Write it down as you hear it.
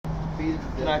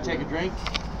Can I take a drink?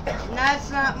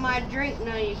 That's not my drink.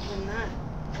 No, you cannot.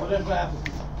 Whatever happens.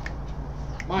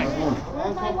 Mike.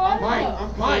 Where's my water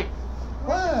go? Mike.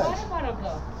 Where's the water bottle go?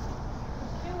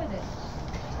 What do with it?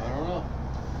 I don't know.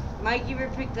 Mike, you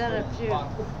ever picked that up too?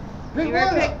 Pick You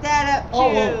ever what picked that up too?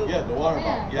 Oh, yeah, the water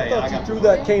bottle. Yeah, I thought you threw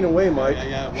that cane away, Mike.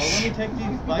 Yeah. Well, let me take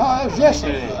these. No, it was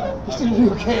yesterday. It's a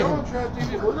new cane.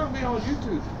 We're gonna be on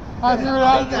YouTube. I threw it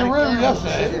out in the room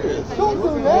yesterday. Don't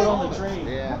do that. on the train.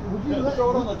 Yeah. Throw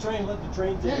it on the train, let the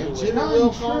train take it away. Jimmy will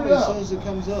call me as soon as it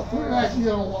comes up. We're actually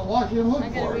gonna watch him look I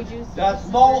gotta for it. rejuice. That's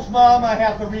Lowell's mom. I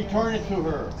have to return it to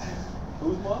her.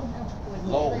 Who's mom?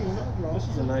 Lowell. This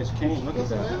is a nice cane. Look at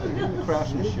that.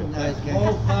 Craftsmanship.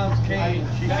 Lowell's mom's cane.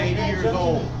 She's 80 years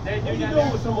old. What are you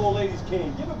doing with some old lady's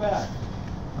cane? Give it back.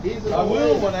 I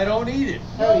will when I don't eat it.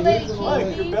 Old lady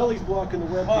Mike, your cheese. belly's blocking the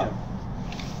webcam.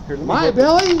 Here, let me My look.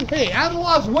 belly? Hey, I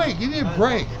lost weight. Give me a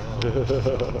break.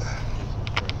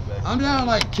 I'm down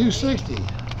like 260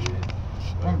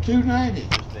 from 290.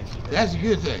 That's a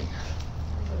good thing.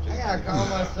 I gotta call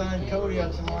my son Cody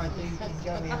up tomorrow and see if he's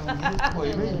got me on YouTube.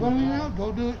 Wait, what are you now?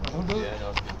 Don't do it. Don't do it.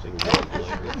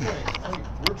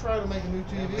 We're trying to make a new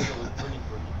TV.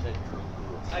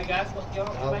 Hey guys, what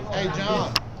y'all? Hey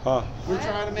John, Huh? we're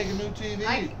trying to make a new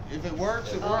TV. If it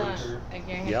works, it works.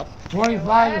 Yep.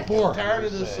 25 to 4. I'm tired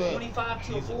of this, 25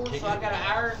 to a 4, so I got an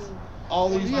hour and all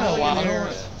these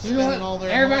millionaires You know spending all what?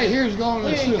 their Everybody money. here's going to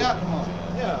We the ain't soup. got them all.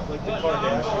 Yeah, like the I'm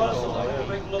gonna hustle. I'm Kardashians. gonna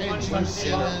make a little And money. Gene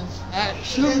Simmons. At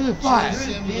Sugar the 5.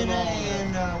 Jenna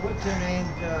and what's her name?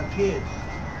 Kids.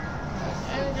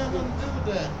 I ain't got nothing to do with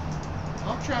that.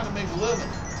 I'm trying to make a living.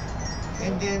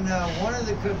 And then one of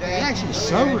the Kardashians. actually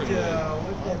sobered.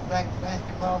 What's that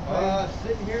basketball player?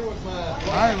 Sitting here with my. All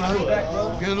right,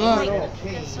 man. Good luck.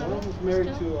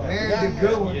 Married to. Married the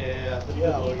good one. Yeah.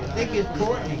 I think it's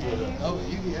Courtney. Oh,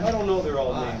 you get I don't know their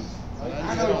all names.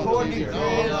 I know Courtney Chris.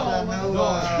 I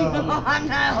know. I'm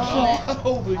not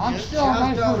on it. I'm still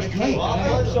on my first cake.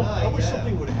 I wish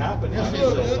something would happen. It's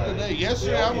real good today.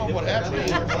 Yesterday, I don't know what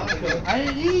happened. I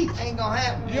didn't eat. Ain't gonna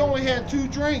happen. You only had 2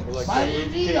 drinks. I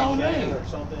didn't eat all day. Or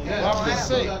something. Yeah, I'm just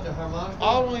saying.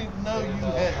 I only know you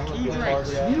had 2 drinks.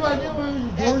 You know what I did when I was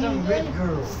in That's Georgia some today? rich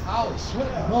girl. I was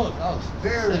sweating bullets. I was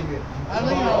Very sick. good. I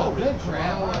think I was good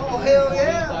crap. Oh hell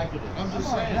yeah! I'm just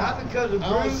saying. Not because of I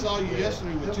only Bruce. saw you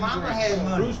yesterday with Your 2 mama drinks. had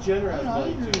money. Bruce Jenner has No, I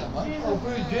money didn't do too. that much. Oh,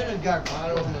 Bruce Jenner got I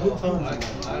don't know. Tons of money.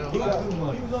 I don't He know got- too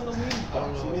much. he was on the lead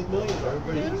box. He made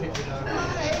millions.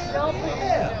 Hell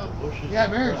yeah! Yeah,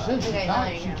 Mary said she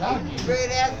talked to you.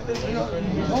 Great athlete. You know,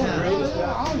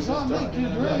 I always saw him make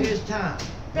 2 drinks. His time.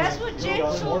 That's what Jim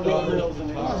told me.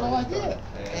 That's all I did.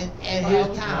 And at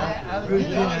his time, Bruce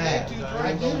Jenner had.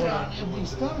 I did it on empty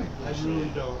stomach.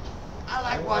 I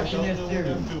like watching this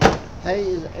series. Hey,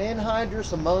 is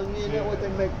anhydrous ammonia, you know what they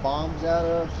make bombs out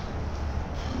of?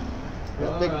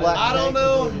 Those big black I don't tanks.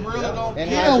 know. Really don't You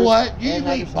care. know what? You can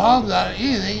make Anhydrous bombs out of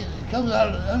anything. It comes out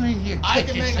of underneath your I can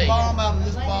kitchen make a sink. bomb out of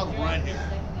this bottle right here.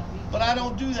 But I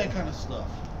don't do that kind of stuff.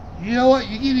 You know what?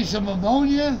 You give me some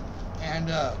ammonia and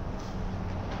Well,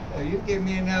 you give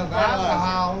me enough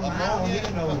alcohol, I don't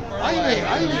need no.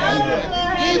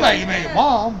 anybody can make a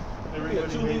bomb. A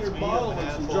 2-liter bottle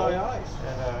and some dry ice.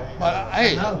 But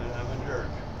hey, No.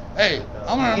 hey,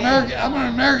 I'm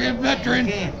an American veteran.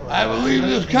 I will leave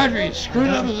this country screwed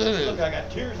up as it Look, is. I got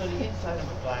tears on the inside of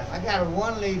a glass. I got a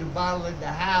 1-liter bottle at the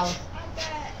house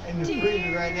in the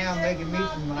freezer right now making me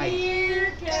some ice.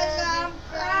 Dear, 'cause I'm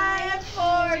crying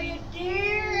for you,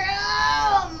 dear.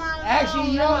 Oh, my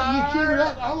Actually, you know, little you keep it heart.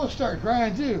 up, I'm gonna start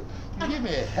crying too. You give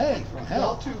me a headache from Y'all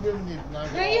hell. 2 really need to knock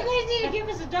No, it you off. guys need to give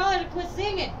us $1 to quit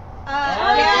singing. Yeah.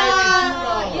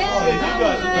 $2. Yeah. Oh, you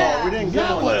got the dog. We didn't get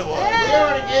That's what it one. was. We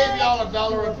already gave y'all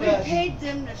 $1 We apiece. paid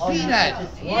them to Peanut.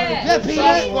 Yeah. that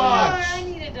peanut? Sasquatch. I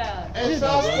need a dog. Hey,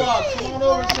 Sasquatch, come on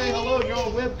over and say hello. You're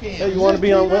on webcam. Hey, you want to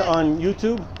be on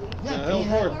YouTube? Yeah, hell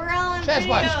peanut. for it. We're on That's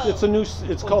why video. It's a new.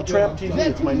 It's called TrampTV.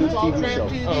 It's my new It's on TV show.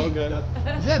 TrampTV. Oh,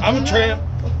 okay. Is that I'm a peanut? tramp.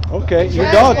 Okay, your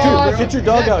Sasquatch. dog too. Get your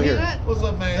dog Is that out here. peanut? What's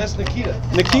up, man? That's Nikita.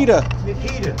 Nikita,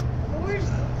 Nikita. Where's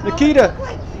Nikita,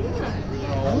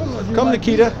 come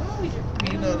Nikita.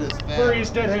 Peanut is fat.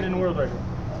 Furriest deadhead in the world right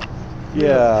now.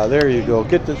 Yeah, there you go.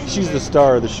 Get the. She's the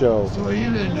star of the show. So what you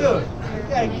didn't do Look, it. you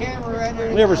got a camera right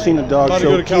there. Never seen a dog About to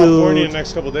so go to California in cute. the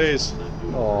next couple days.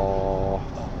 Aww.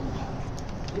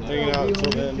 Hanging out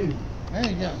until then. There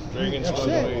you go. Dragon's Upset.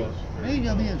 supposed There you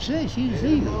gonna be upset. She didn't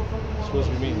see you. to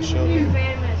be meeting You're Shelby.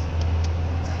 famous.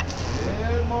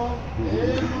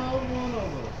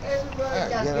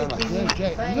 Everybody got Get on my 15 good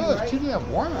jacket. things, You know, it's right? too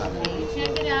damn warm out there.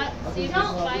 Check it out. See if it's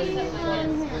spicy.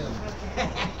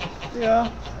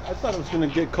 Yeah. I thought it was going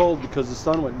to get cold because the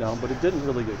sun went down, but it didn't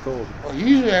really get cold. Well,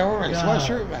 usually I wear my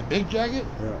sweatshirt, my big jacket.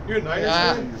 Yeah. You're a Niners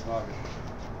fan?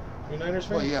 You a Niners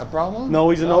fan? Well, you got a problem? No,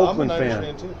 he's an Oakland I'm a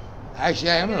Niners fan. too.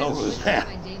 Actually, I am an Oakland fan.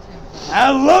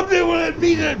 I loved it when it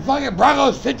beat the fucking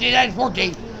Broncos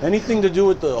 59-14. Anything to do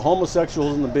with the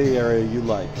homosexuals in the Bay Area you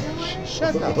like.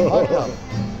 Shut the fuck up.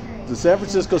 The San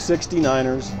Francisco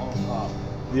 69ers,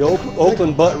 the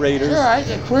Oakland Butt Raiders. Sure, right,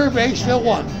 the queer base still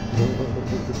won.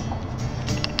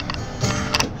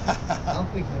 I'm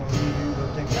thinking we need to go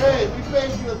take a Hey, we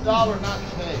paid you $1 not to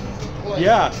pay. Play.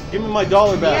 Yeah, give me my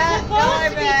dollar back. Yeah, Supposed to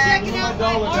be back. checking out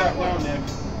my artwork.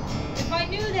 If I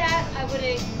knew that, I would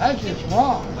have. That's just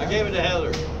wrong. I gave it to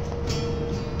Heather.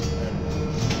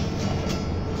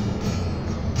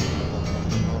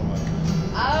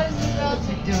 I was about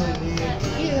to do it.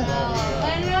 I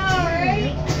know,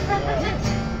 right?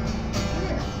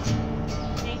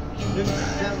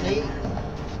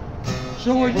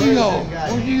 So where'd you go?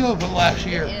 Where'd you go for last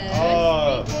year?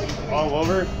 All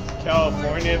over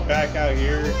California, back out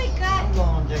here. Oh my God. I'm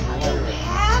going to take a What look.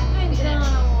 happened in a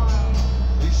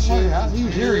while? He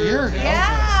was here a year ago.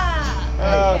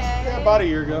 Yeah, about a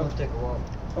year ago. Let's take a walk.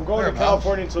 I'm going to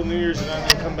California until New Year's, and I'm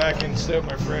gonna come back and stay with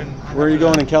my friend. Where are you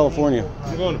going in California?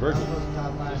 I'm going to Berkeley. I'm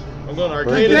going to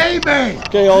Berkeley? Arcata. Baby!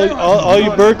 Okay, all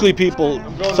you Berkeley people,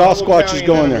 I'm going to Sasquatch Humboldt is County,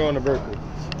 going and there. I'm going to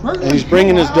Berkeley. And he's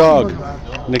bringing his dog,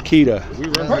 Nikita. We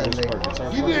run Berkeley Park. It's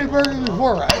our You've been in Berkeley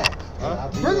before, right? Huh?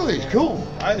 Berkeley's cool.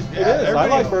 It is. I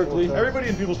like Berkeley. Everybody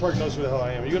in People's Park knows who the hell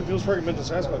I am. You go to People's Park in Benton,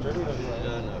 Sasquatch, everybody knows who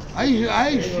I am. I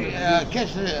used to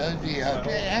catch the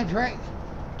Amtrak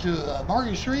to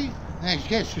Market Street, and then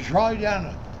catch the trolley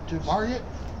down to Market.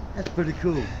 That's pretty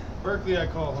cool. Berkeley, I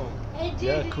call home. Hey, dude,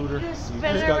 Yeah, Cooter. you You just just spin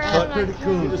got around cut. like Pretty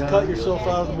cool. You just cut yourself out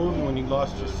of the movie when you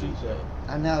lost your seat there.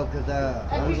 I know, because I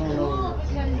That'd was be going cool over to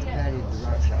because see Patty at the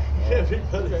rock shop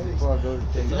before I go to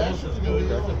take That's just good.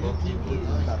 That's a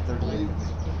about 30 minutes.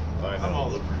 I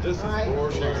know. This is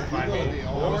bullshit. Find me. I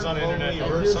was on the internet. You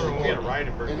heard someone we had a ride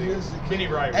in Berkeley. Mini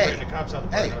ride. Hey, We're the cops out the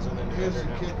park. hey. I was on the internet.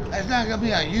 That's not going to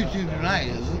be on YouTube tonight,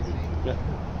 is it?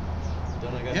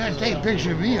 You're going to take a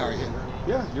picture of me, are you?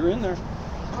 Yeah, you're in there.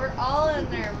 We're all in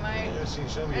there, Mike. It's too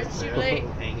late.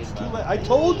 It's too late. I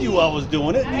told you I was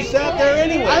doing it, and you sat there I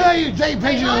anyway. thought you'd take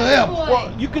pictures of them. Well,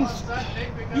 you can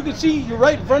see you're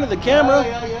right in front of the camera.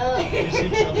 You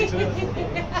seen Shelby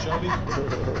today? Shelby?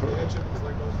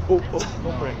 Oh,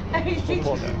 don't break. Don't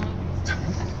fall down.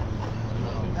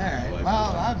 All right.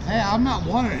 Well, I'm not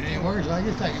wanted anywhere, so I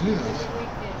guess I can do this.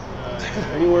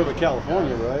 Anywhere but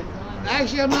California, right?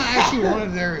 Actually, I'm not actually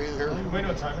wanted there either. Wait,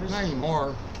 what time it is? Not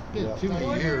anymore. Been too many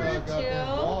years. What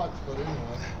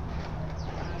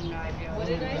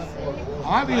did I say?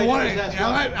 I might be wanted.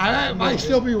 I might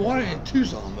still be wanted in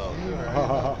Tucson though.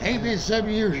 Ain't been 7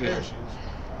 years yet.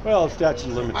 Well, statute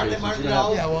of limitations. You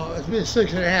know. Yeah, well, it's been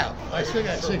 6.5. I still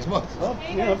got 6 months. Well,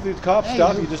 you know, if the cops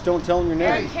stop you, just don't tell them your Your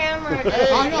name. camera.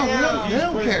 I know, they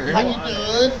don't care. How you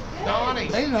doing? Donnie.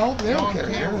 They know, they don't care.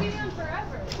 I've seen them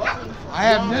forever. I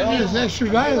have nothing as extra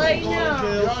Let valuable. you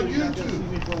know. You're on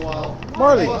YouTube.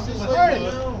 Marley. What are you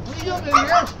doing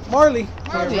here? Marley.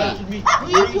 Marty. What are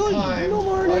you doing? You know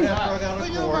Marley. What are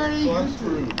you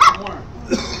doing, Marty?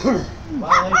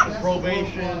 Violation of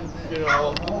probation, you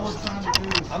know.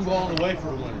 I'm going away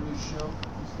for the winter.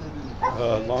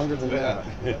 Longer than that.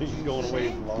 You're going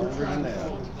away longer than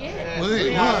that. With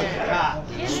it,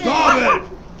 look. Stop it!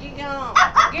 You go.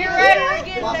 Get ready to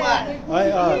get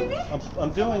there.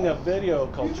 I'm doing a video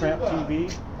called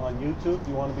TrampTV on YouTube. Do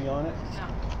you want to be on it?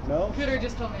 No. Cooter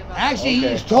just told me about it. Actually,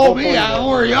 Okay. he's told me I'm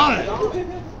already on it.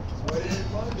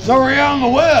 So we're on the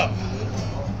web.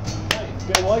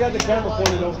 Okay, well, I got the camera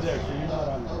pointed over there, so you're not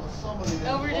on there.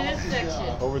 Over to this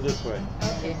section. Over this way.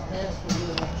 Okay.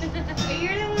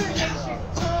 You're the one that makes your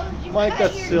clothes. You Mike, cut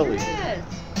that's your silly. dress.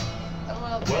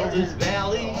 Well, this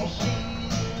valley,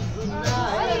 she's a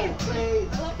nice place.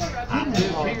 I've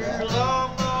lived here a long,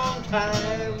 long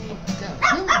time.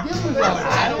 But I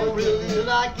don't really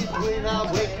like it when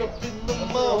I wake up in the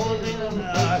morning and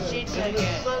the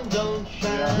sun don't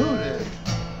shine. Who did?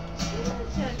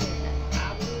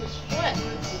 What?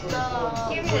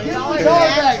 Give me the Give dollar me the dollar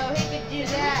back. back.